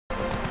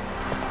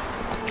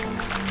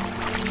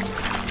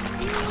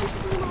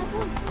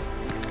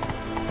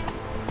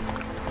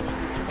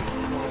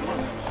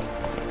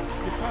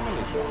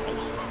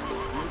swappers.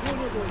 You're one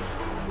of us.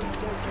 We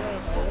take care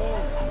of our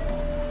own.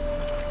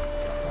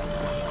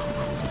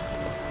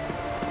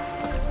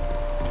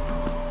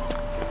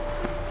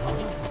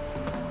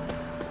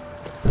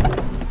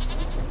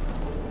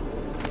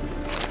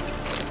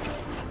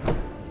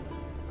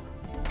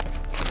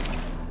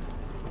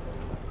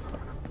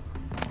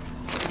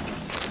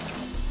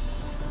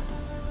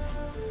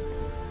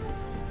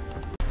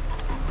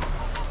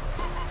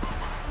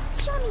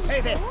 Hey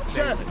there,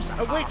 sir,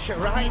 a witch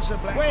arrives.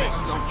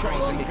 Where's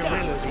Chasing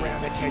gorillas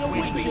around its head.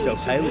 Wouldn't be so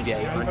pale with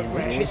the 800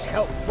 witches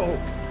help folk?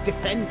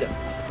 Defend them.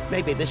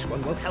 Maybe this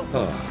one will help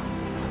us.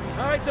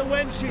 Hide the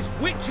wenches.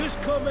 Witches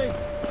coming.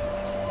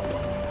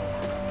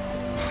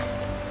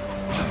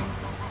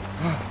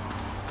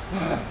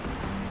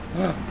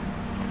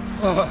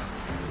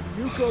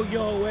 You go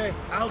your way,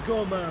 I'll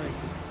go mine.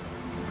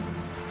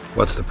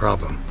 What's the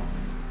problem?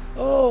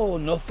 Oh,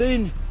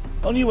 nothing.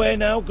 On your way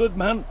now, good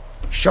man.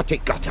 Shut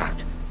it,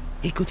 Gotthard.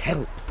 He could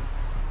help.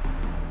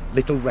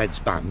 Little Red's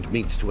band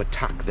means to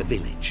attack the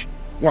village.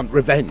 Want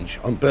revenge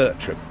on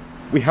Bertram.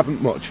 We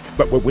haven't much,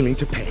 but we're willing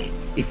to pay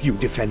if you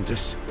defend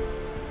us.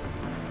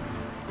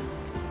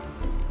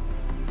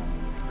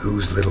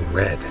 Who's Little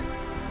Red?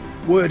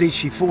 Word is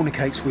she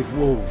fornicates with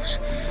wolves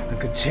and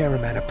can tear a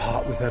man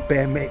apart with her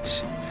bare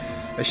mitts.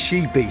 A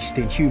she-beast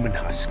in human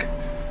husk,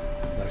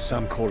 though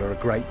some call her a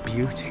great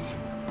beauty.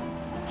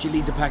 She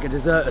leads a pack of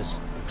deserters,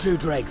 true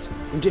dregs,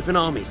 from different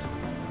armies.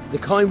 The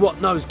kind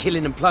what knows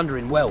killing and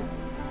plundering well.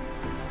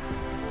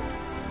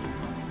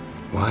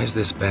 Why does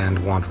this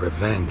band want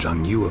revenge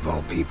on you of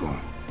all people?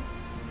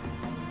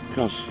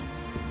 Cause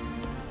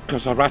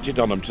I ratted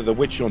on them to the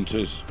witch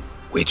hunters.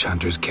 Witch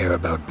hunters care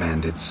about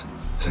bandits.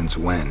 Since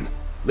when?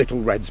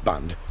 Little Red's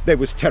band. They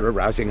was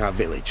terrorizing our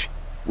village.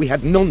 We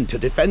had none to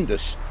defend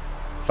us.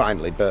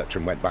 Finally,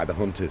 Bertram went by the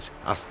hunters,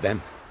 asked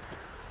them.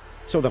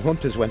 So the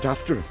hunters went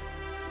after him.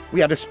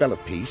 We had a spell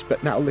of peace,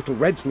 but now Little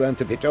Red's learnt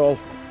of it all.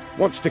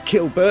 Wants to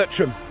kill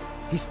Bertram.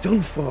 He's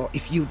done for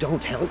if you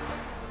don't help.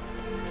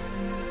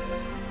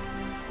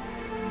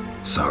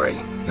 Sorry,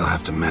 you'll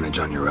have to manage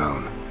on your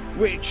own.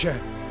 Witcher,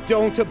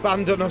 don't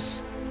abandon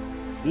us.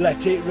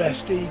 Let it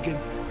rest, Egan.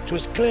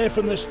 'Twas clear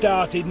from the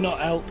start he'd not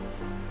help.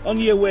 On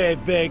your way,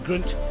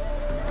 vagrant.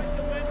 Hide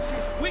the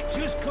wenches.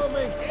 Witches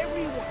coming.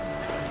 Everyone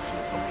knows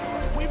you've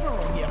got a quiver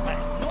on your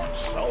back, not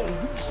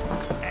souls,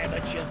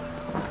 amateur.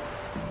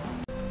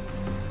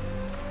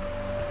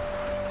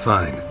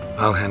 Fine,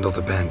 I'll handle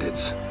the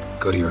bandits.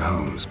 Go to your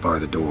homes, bar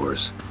the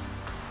doors.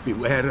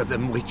 Beware of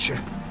them, Witcher.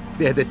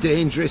 They're the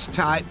dangerous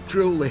type,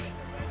 truly.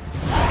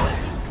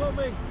 Witches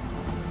coming.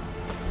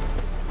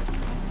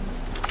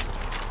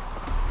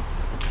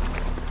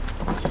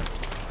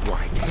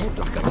 White head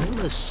like a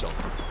miller's son.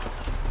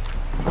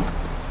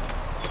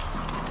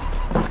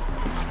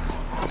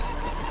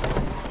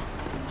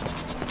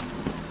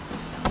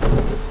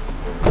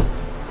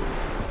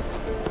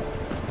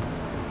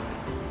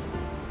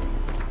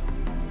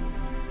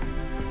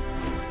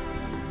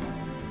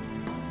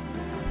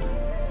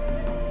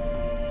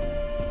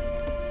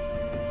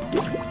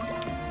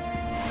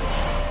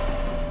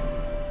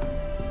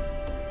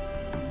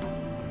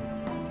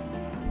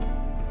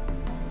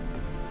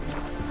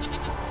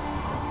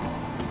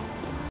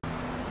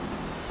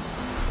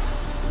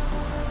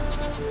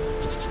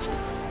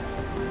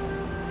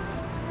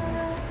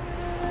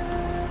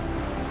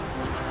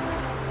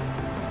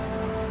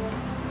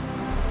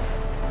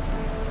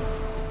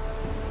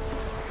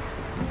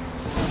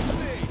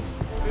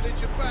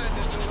 Village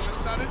abandoned all of a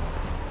sudden.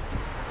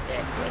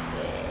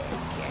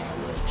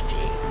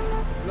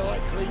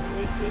 Likely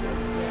pissing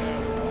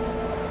themselves.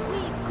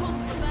 We've come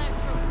for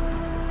Bertram.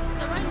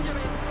 Surrender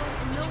him,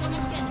 and no one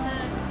will get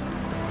hurt.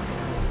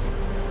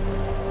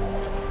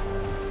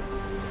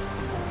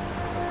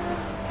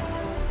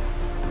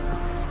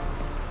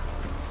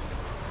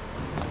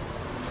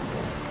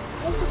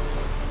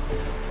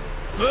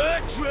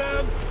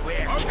 Bertram,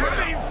 we're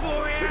coming for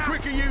you. The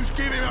quicker you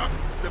give him up,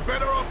 the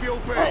better off you'll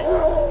be.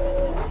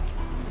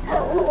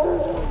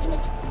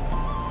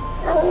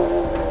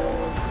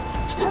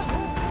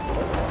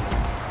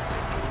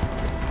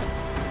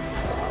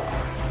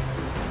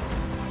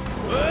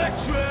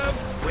 Bertram,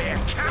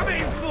 we're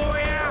coming for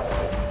you.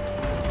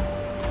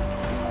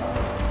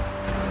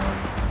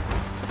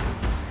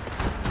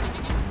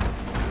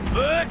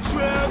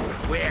 Bertram,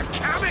 we're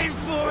coming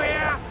for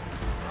you.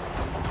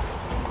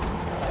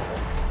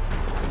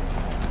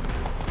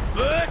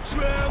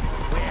 Bertram,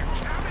 we're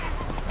coming.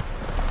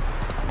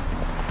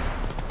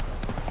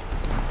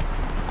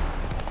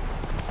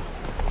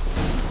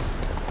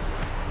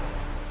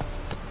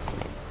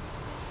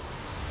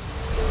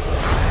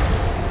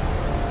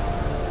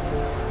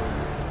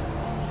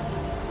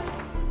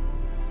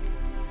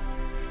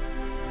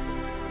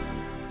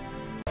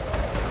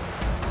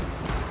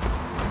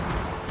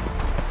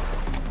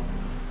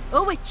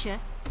 Oh, Witcher,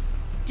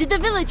 did the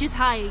villagers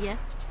hire you?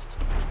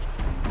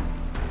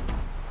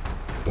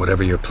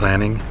 Whatever you're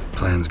planning,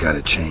 plans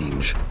gotta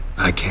change.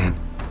 I can't,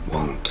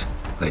 won't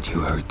let you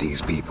hurt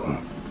these people.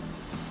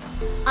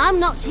 I'm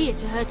not here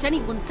to hurt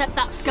anyone except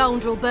that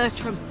scoundrel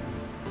Bertram.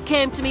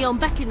 Came to me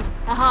unbeckoned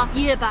a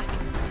half-year back.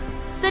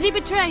 Said he'd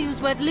betray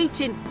who's worth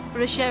looting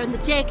for a share in the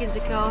takings,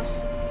 of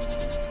course.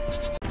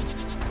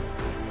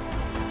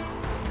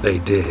 They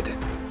did,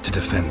 to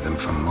defend them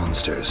from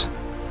monsters,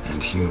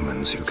 and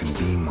humans who can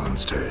be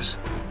monsters.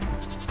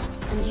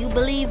 And you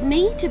believe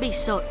me to be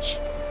such?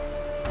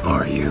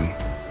 Are you?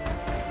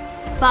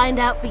 Find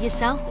out for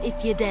yourself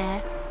if you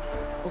dare.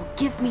 Or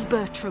give me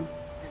Bertram,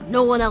 and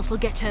no one else will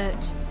get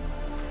hurt.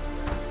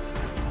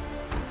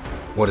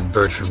 What did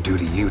Bertram do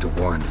to you to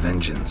warrant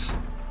vengeance?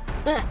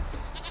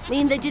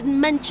 Mean they didn't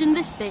mention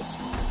this bit?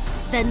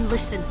 Then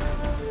listen.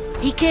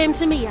 He came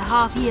to me a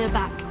half-year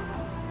back.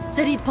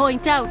 Said he'd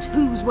point out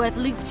who's worth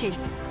looting,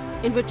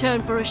 in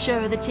return for a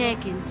share of the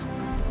takings.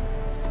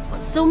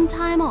 But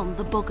sometime on,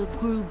 the bugger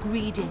grew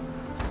greedy.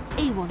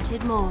 He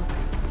wanted more.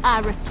 I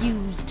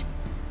refused.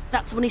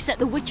 That's when he set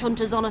the witch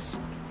hunters on us.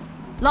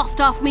 Lost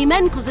half me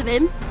men 'cause of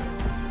him.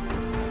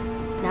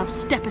 Now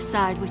step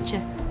aside,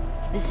 Witcher.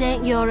 This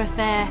ain't your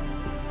affair.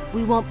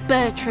 We want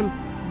Bertram,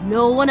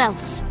 no one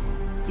else.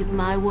 You've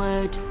my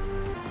word.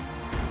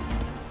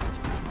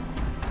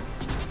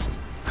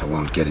 I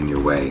won't get in your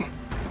way.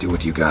 Do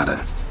what you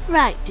gotta.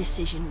 Right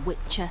decision,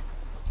 Witcher.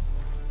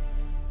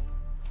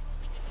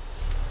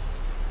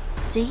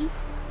 See?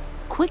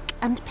 Quick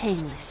and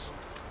painless.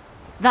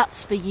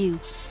 That's for you.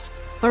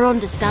 For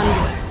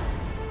understanding.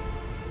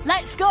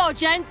 Let's go,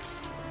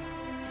 gents!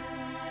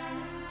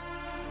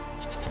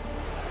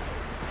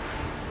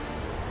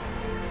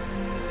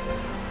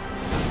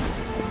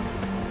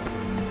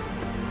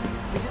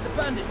 Is it the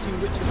bandits who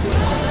witches will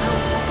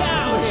want? Get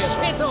out of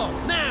here! Piss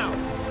off! Now!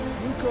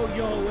 You go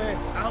your way,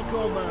 I'll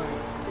go mine.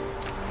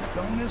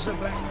 Long as the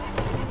black...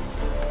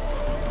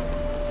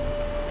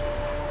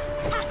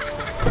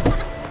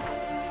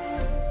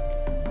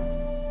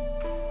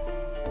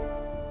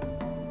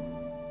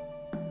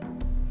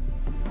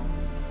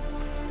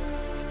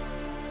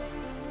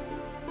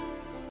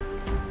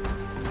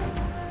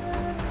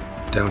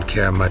 Don't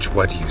care much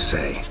what you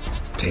say.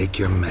 Take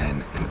your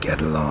men and get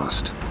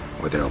lost,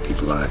 or there'll be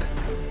blood.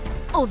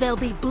 Oh, there'll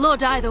be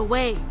blood either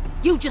way.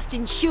 You just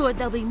ensured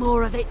there'll be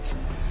more of it.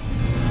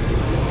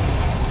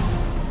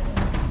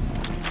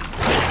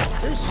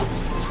 This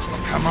is...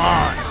 Come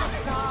on!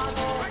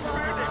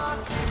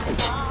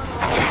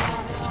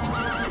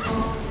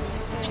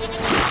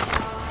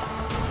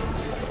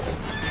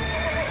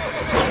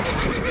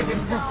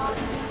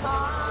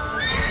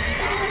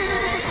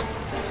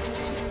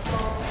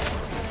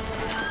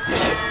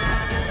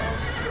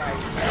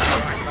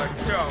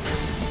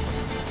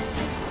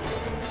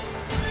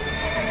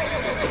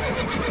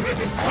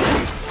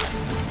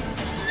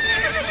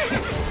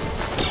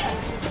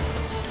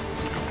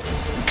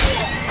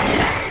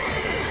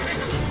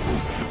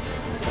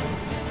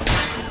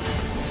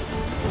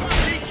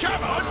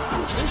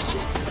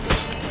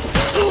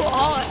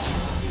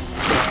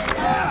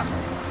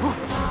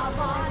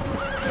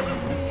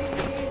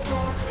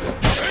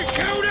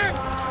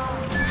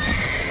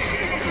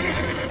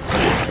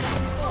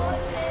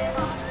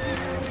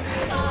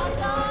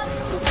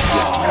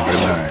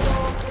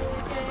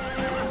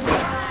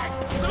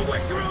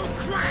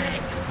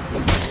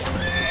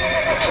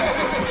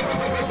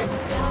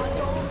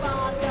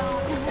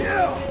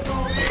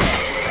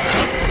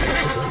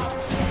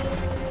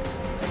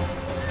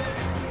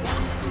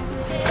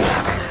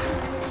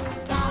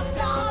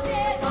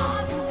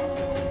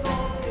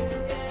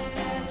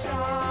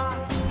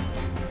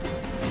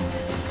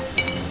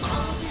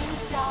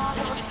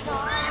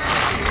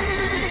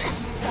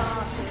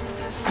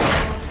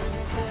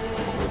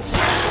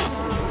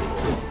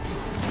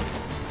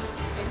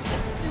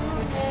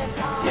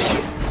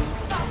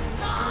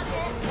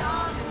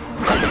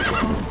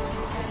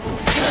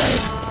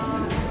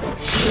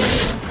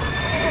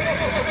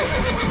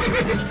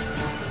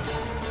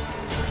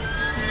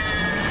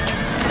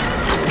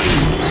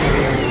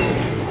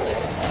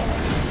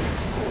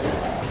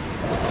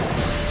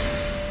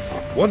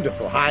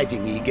 Wonderful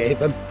hiding he gave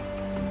them.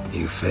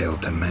 You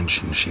failed to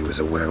mention she was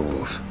a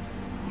werewolf.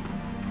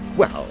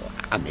 Well,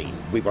 I mean,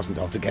 we wasn't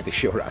altogether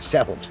sure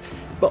ourselves.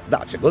 But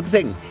that's a good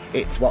thing.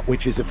 It's what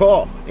witches are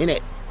for,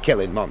 innit?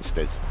 Killing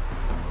monsters.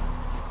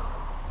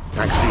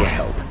 Thanks for your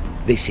help.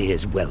 This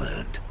here's well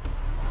earned.